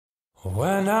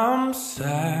When I'm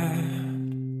sad,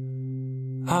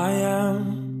 I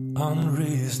am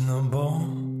unreasonable,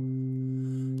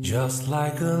 just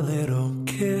like a little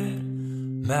kid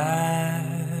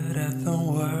mad at the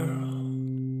world.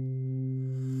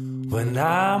 When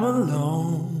I'm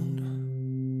alone,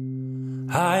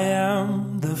 I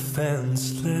am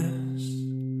defenceless,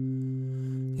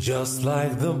 just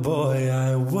like the boy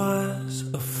I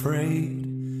was afraid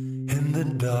in the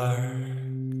dark.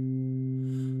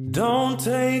 Don't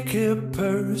take it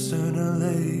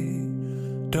personally,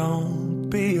 don't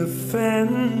be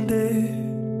offended.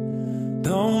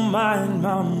 Don't mind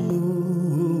my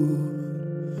mood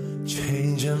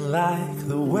changing like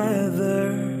the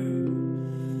weather.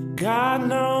 God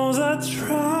knows I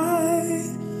try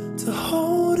to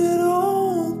hold it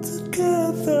all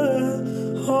together.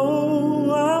 Oh,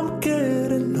 I'm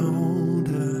getting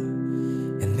older,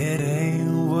 and it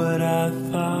ain't what I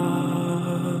thought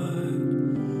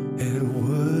it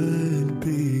would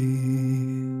be.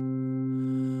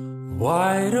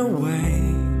 Wide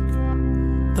awake,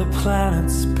 the planet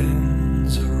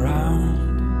spins around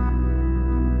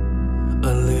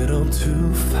a little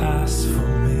too fast for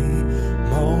me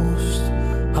most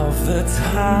of the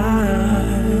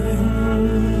time.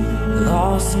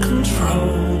 Lost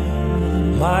control,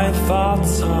 my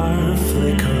thoughts are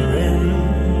flickering,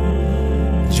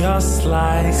 just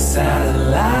like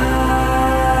satellites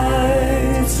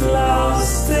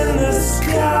lost in the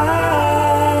sky.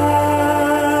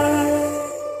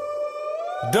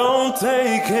 Don't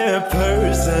take it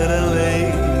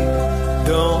personally,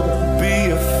 don't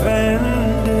be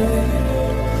offended.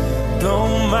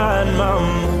 Don't mind my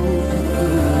mood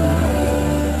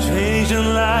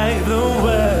changing like the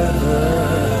weather.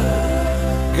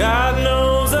 God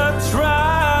knows I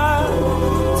try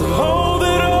to hold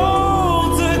it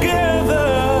all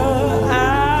together.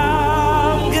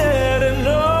 I'm getting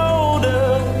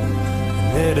older,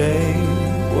 and it ain't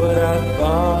what I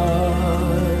thought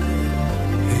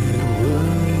it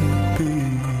would be.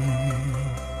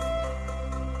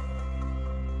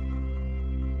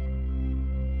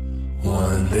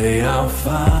 One day I'll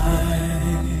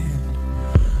find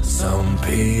some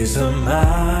peace of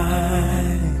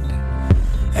mind,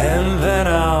 and then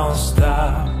I'll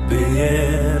stop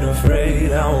being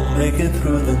afraid I'll make it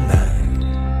through the night.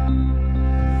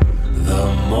 The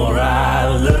more I